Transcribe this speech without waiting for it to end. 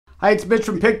Hi, it's Mitch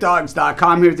from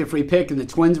Pickdawgz.com here with your free pick in the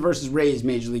Twins versus Rays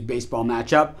Major League Baseball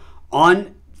matchup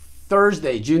on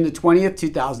Thursday, June the 20th,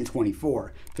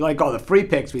 2024. If you like all the free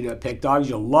picks we do at Pick Dawgz,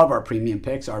 you'll love our premium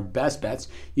picks, our best bets.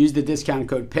 Use the discount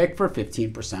code PICK for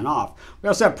 15% off. We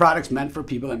also have products meant for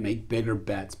people that make bigger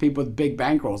bets, people with big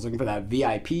bankrolls looking for that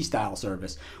VIP style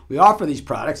service. We offer these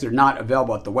products. They're not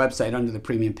available at the website under the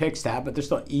premium picks tab, but they're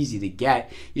still easy to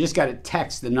get. You just got to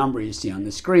text the number you see on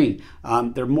the screen.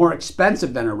 They're more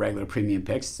expensive than our regular premium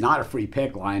picks. It's not a free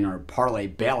pick line or a parlay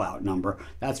bailout number,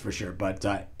 that's for sure. But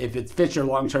if it fits your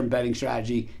long-term betting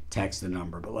strategy, text the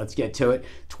number. But let's get to it.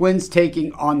 Twins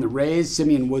taking on the Rays.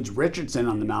 Simeon Woods-Richardson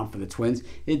on the mound for the Twins.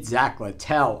 It's Zach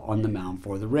Littell on the mound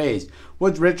for the Rays.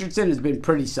 Woods-Richardson has been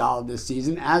pretty solid this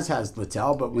season, as has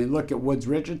Littell. But when we look at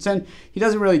Woods-Richardson, he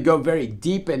doesn't really go very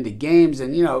deep into games.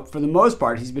 And, you know, for the most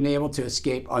part, he's been able to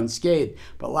escape unscathed.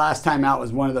 But last time out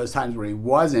was one of those times where he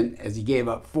wasn't, as he gave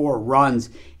up 4 runs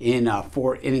in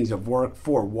 4 innings of work,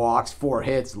 4 walks, 4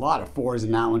 hits, a lot of 4s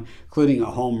in that one, including a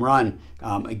home run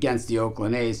against the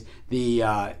Oakland A's.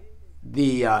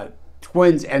 The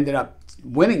Twins ended up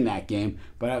winning that game,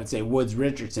 but I would say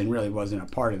Woods-Richardson really wasn't a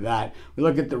part of that. We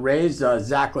look at the Rays,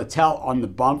 Zach Littell on the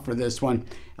bump for this one.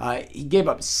 He gave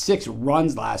up 6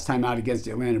 runs last time out against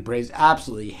the Atlanta Braves,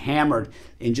 absolutely hammered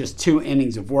in just 2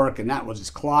 innings of work, and that was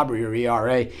his clobber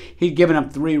ERA. He'd given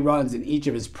up 3 runs in each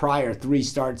of his prior 3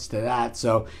 starts to that,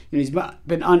 so he's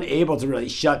been unable to really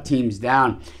shut teams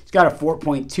down. He's got a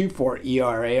 4.24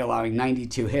 ERA, allowing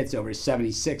 92 hits over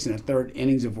 76 and a third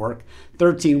innings of work,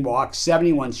 13 walks,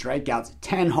 71 strikeouts,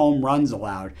 10 home runs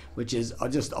allowed, which is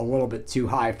just a little bit too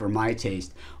high for my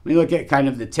taste. When you look at kind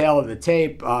of the tail of the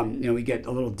tape, we get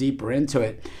a little deeper into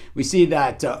it. We see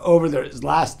that over the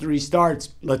last 3 starts,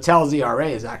 Littell's ERA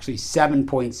is actually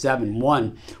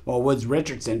 7.71, while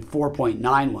Woods-Richardson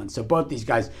 4.91. So both these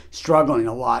guys struggling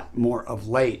a lot more of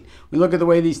late. We look at the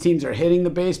way these teams are hitting the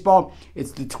baseball.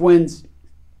 It's the Twins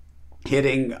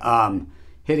hitting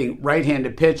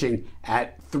right-handed pitching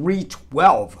at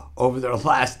 312 over their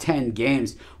last 10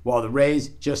 games, while the Rays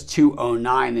just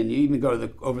 209. And you even go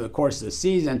to over the course of the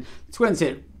season, the Twins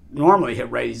normally hit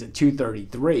righties at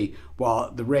 233,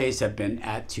 while the Rays have been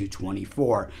at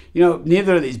 224. You know,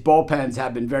 neither of these bullpens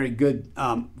have been very good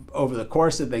over the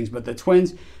course of things, but the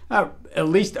Twins at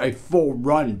least a full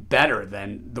run better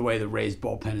than the way the Rays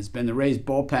bullpen has been. The Rays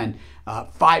bullpen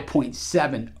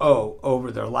 5.70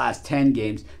 over their last 10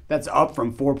 games. That's up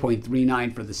from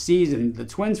 4.39 for the season. The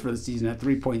Twins for the season at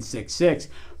 3.66.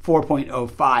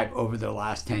 4.05 over their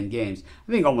last 10 games.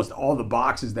 I think almost all the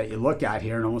boxes that you look at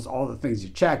here and almost all the things you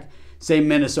check say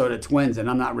Minnesota Twins, and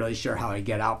I'm not really sure how I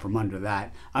get out from under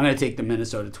that. I'm going to take the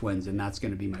Minnesota Twins, and that's going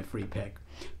to be my free pick.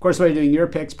 Of course, while you're doing your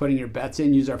picks, putting your bets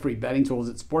in, use our free betting tools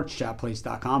at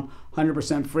sportschatplace.com.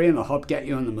 100% free, and they'll help get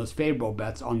you on the most favorable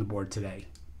bets on the board today.